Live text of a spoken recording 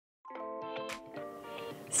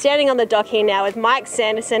Standing on the dock here now with Mike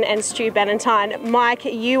Sanderson and Stu Bannatyne. Mike,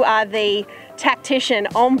 you are the tactician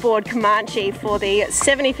on board Comanche for the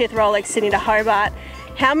 75th Rolex Sydney to Hobart.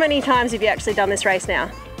 How many times have you actually done this race now?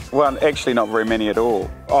 Well, actually not very many at all.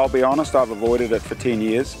 I'll be honest, I've avoided it for 10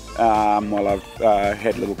 years while I've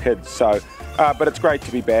had little kids. So, but it's great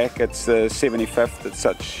to be back. It's the 75th, it's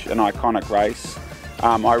such an iconic race.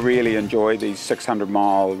 I really enjoy these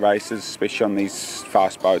 600-mile races, especially on these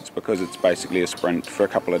fast boats, because it's basically a sprint for a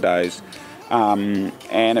couple of days. And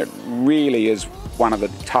it really is one of the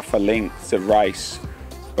tougher lengths of race,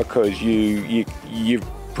 because you've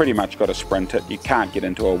pretty much got to sprint it. You can't get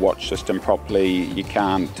into a watch system properly. You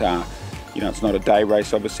can't, it's not a day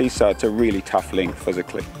race, obviously, so it's a really tough length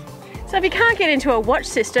physically. So if you can't get into a watch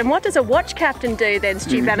system, what does a watch captain do then,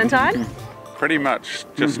 Stu Bannatyne? Pretty much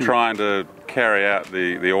just trying to carry out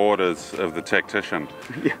the orders of the tactician.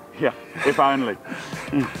 Yeah, if only.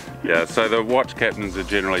 Yeah, so the watch captains are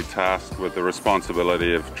generally tasked with the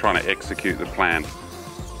responsibility of trying to execute the plan,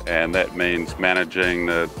 and that means managing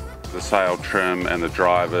the sail trim and the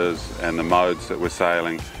drivers and the modes that we're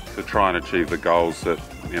sailing to try and achieve the goals that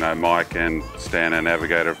Mike and Stan, our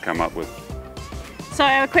navigator, have come up with. So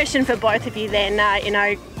a question for both of you then,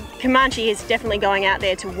 Comanche is definitely going out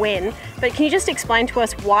there to win, but can you just explain to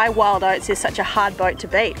us why Wild Oats is such a hard boat to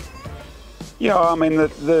beat? Yeah, I mean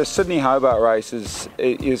the Sydney Hobart race is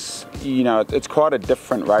it's quite a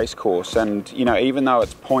different race course, and even though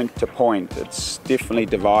it's point to point, it's definitely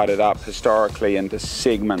divided up historically into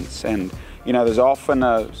segments, and there's often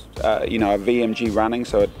a VMG running,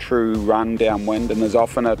 so a true run downwind, and there's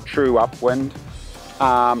often a true upwind,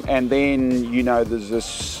 and then there's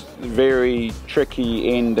this very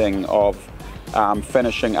tricky ending of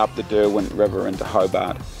finishing up the Derwent River into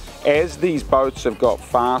Hobart. As these boats have got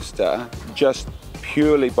faster, just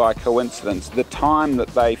purely by coincidence, the time that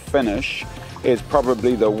they finish is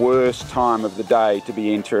probably the worst time of the day to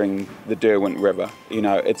be entering the Derwent River.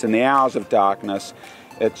 It's in the hours of darkness,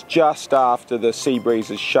 it's just after the sea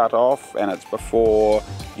breeze is shut off, and it's before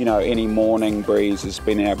any morning breeze has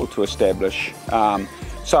been able to establish.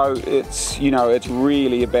 So it's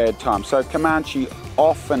really a bad time. So Comanche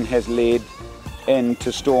often has led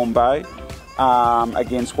into Storm Bay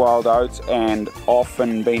against Wild Oats, and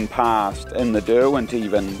often been passed in the Derwent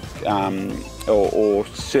even, or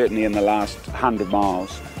certainly in the last 100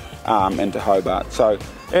 miles into Hobart. So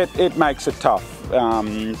it makes it tough.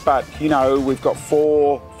 But we've got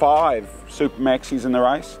 4-5 Super Maxis in the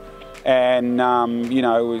race, and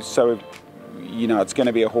so it's going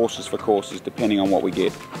to be a horses for courses depending on what we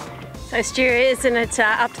get. So Stu, isn't it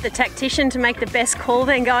up to the tactician to make the best call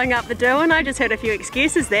then going up the Derwent? I just heard a few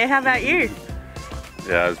excuses there. How about you?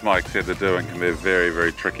 Yeah, as Mike said, the Derwent can be a very,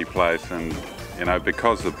 very tricky place, and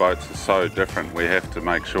because the boats are so different, we have to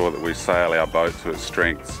make sure that we sail our boat to its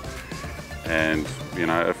strengths. And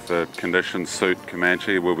if the conditions suit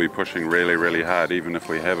Comanche, we'll be pushing really, really hard. Even if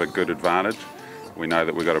we have a good advantage, we know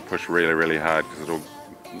that we've got to push really, really hard, because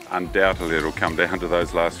undoubtedly it'll come down to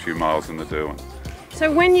those last few miles in the Derwent.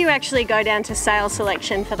 So when you actually go down to sail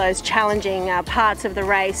selection for those challenging parts of the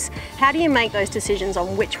race, how do you make those decisions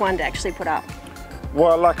on which one to actually put up?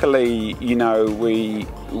 Well, luckily,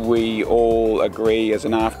 we all agree as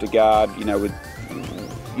an afterguard, with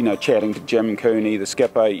chatting to Jim Cooney, the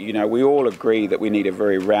skipper, we all agree that we need a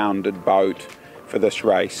very rounded boat for this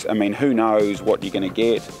race. I mean, who knows what you're going to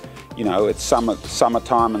get? It's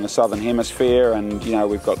summertime in the southern hemisphere, and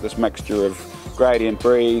we've got this mixture of gradient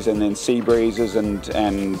breeze and then sea breezes, and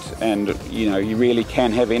you really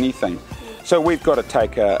can have anything. So we've got to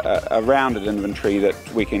take a rounded inventory that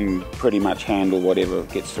we can pretty much handle whatever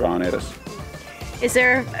gets thrown at us. Is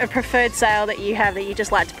there a preferred sail that you have that you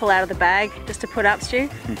just like to pull out of the bag just to put up, Stu?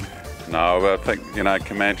 No, I think,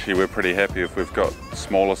 Comanche, we're pretty happy if we've got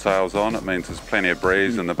smaller sails on. It means there's plenty of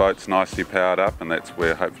breeze and the boat's nicely powered up, and that's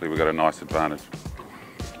where hopefully we've got a nice advantage.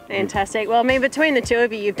 Fantastic. Well, I mean, between the two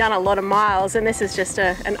of you, you've done a lot of miles, and this is just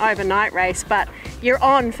an overnight race, but you're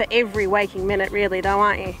on for every waking minute really though,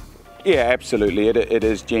 aren't you? Yeah, absolutely. It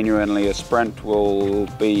is genuinely a sprint. We'll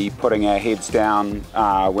be putting our heads down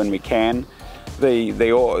when we can.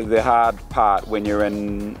 The hard part when you're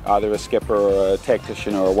in either a skipper or a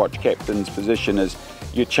tactician or a watch captain's position is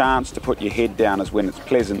your chance to put your head down is when it's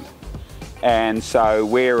pleasant. And so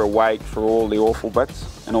we're awake for all the awful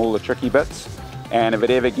bits and all the tricky bits. And if it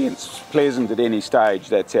ever gets pleasant at any stage,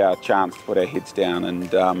 that's our chance to put our heads down. And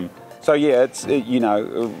so yeah, it's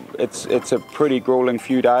a pretty grueling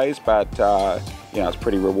few days, but it's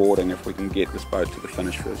pretty rewarding if we can get this boat to the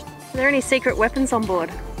finish first. Are there any secret weapons on board?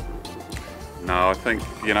 No, I think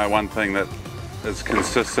one thing that is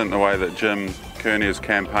consistent, the way that Jim Kearney has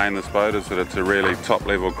campaigned this boat is that it's a really top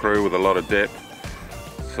level crew with a lot of depth.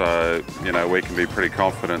 So, you know, we can be pretty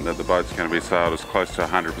confident that the boat's going to be sailed as close to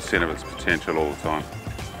 100% of its potential all the time.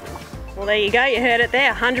 Well, there you go, you heard it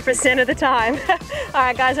there, 100% of the time.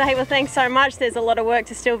 Alright guys, well thanks so much. There's a lot of work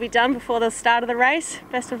to still be done before the start of the race.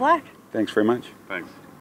 Best of luck. Thanks very much. Thanks.